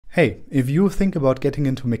Hey, if you think about getting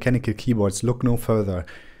into mechanical keyboards, look no further.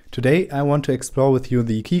 Today I want to explore with you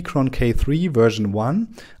the Keychron K3 version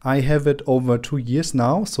 1. I have it over 2 years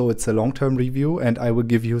now, so it's a long-term review, and I will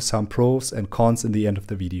give you some pros and cons in the end of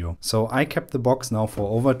the video. So I kept the box now for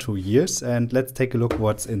over 2 years, and let's take a look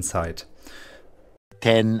what's inside.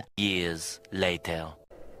 10 years later.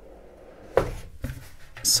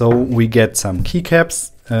 So we get some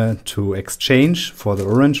keycaps to exchange for the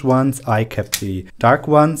orange ones. I kept the dark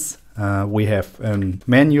ones. We have a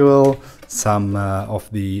manual, some of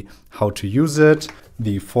the how to use it,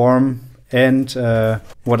 the form, and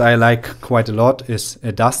what I like quite a lot is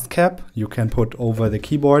a dust cap you can put over the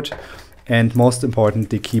keyboard, and most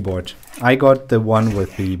important, the keyboard. I got the one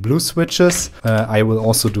with the blue switches. I will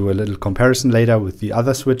also do a little comparison later with the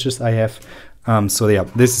other switches I have. So yeah,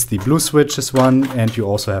 this is the blue switches one, and you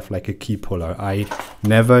also have like a key puller. I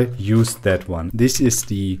never used that one. This is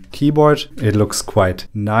the keyboard. It looks quite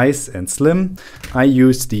nice and slim. I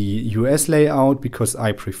use the US layout because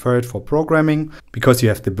I prefer it for programming, because you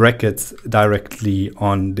have the brackets directly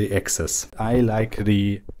on the axis. I like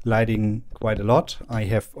the lighting quite a lot. I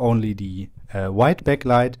have only the white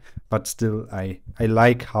backlight, but still I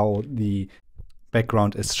like how the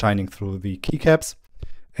background is shining through the keycaps.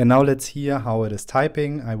 And now let's hear how it is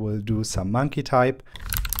typing. I will do some monkey type.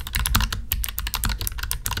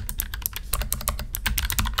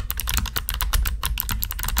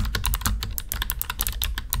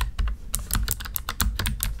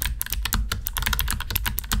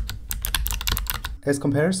 As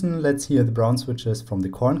comparison, let's hear the brown switches from the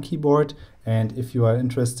Corne keyboard. And if you are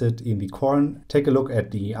interested in the Corne, take a look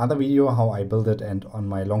at the other video how I build it and on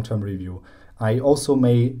my long-term review. I also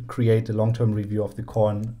may create a long-term review of the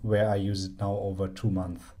Corne where I use it now over 2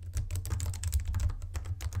 months.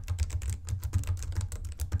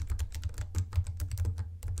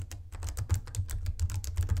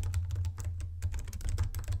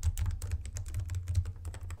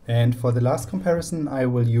 And for the last comparison, I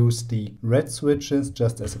will use the red switches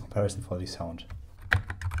just as a comparison for the sound.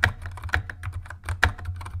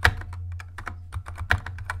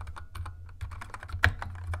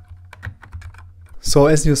 So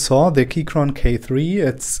as you saw, the Keychron K3,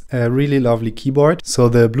 it's a really lovely keyboard. So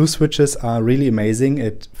the blue switches are really amazing.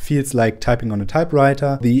 It feels like typing on a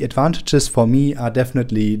typewriter. The advantages for me are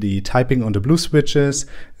definitely the typing on the blue switches,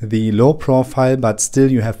 the low profile, but still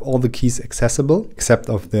you have all the keys accessible, except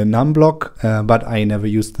of the num block, but I never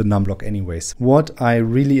used the num block anyways. What I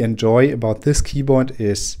really enjoy about this keyboard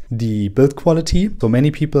is the build quality. So many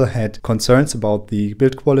people had concerns about the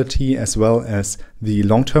build quality as well as the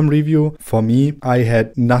long-term review. For me, I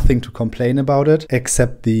had nothing to complain about it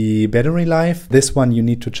except the battery life. This one you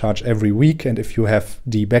need to charge every week, and if you have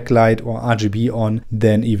the backlight or RGB on,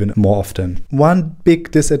 then even more often. One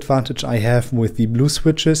big disadvantage I have with the blue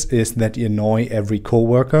switches is that you annoy every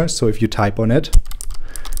coworker. So if you type on it,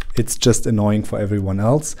 it's just annoying for everyone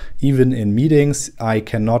else. Even in meetings, I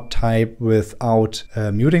cannot type without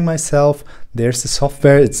muting myself. There's a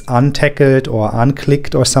software, it's untackled or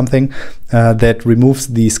unclicked or something that removes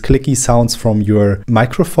these clicky sounds from your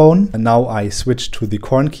microphone. And now I switched to the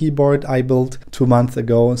Corne keyboard I built 2 months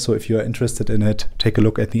ago. So if you're interested in it, take a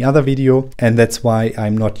look at the other video. And that's why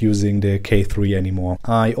I'm not using the K3 anymore.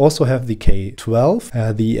 I also have the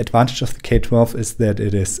K12. The advantage of the K12 is that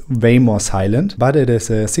it is way more silent, but it is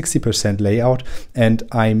a 60% layout, and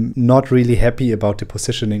I'm not really happy about the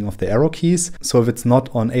positioning of the arrow keys. So if it's not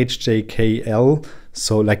on HJKL,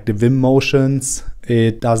 so like the Vim motions,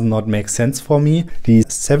 it does not make sense for me. The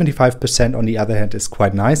 75% on the other hand is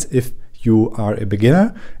quite nice if you are a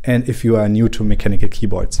beginner and if you are new to mechanical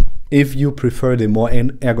keyboards. If you prefer the more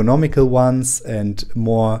ergonomical ones and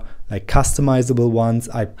more like customizable ones,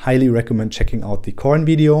 I highly recommend checking out the Corne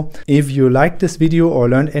video. If you liked this video or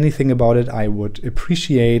learned anything about it, I would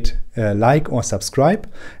appreciate a like or subscribe.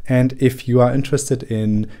 And if you are interested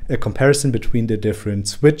in a comparison between the different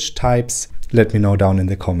switch types, let me know down in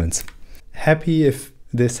the comments. Happy if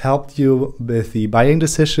this helped you with the buying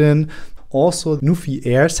decision. Also, Nuphy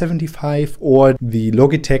Air 75 or the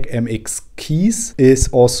Logitech MX keys is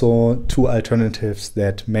also 2 alternatives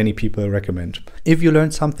that many people recommend. If you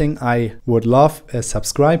learned something, I would love a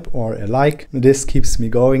subscribe or a like. This keeps me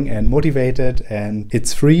going and motivated, and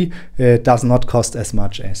it's free. It does not cost as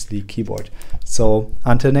much as the keyboard. So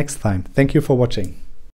until next time, thank you for watching.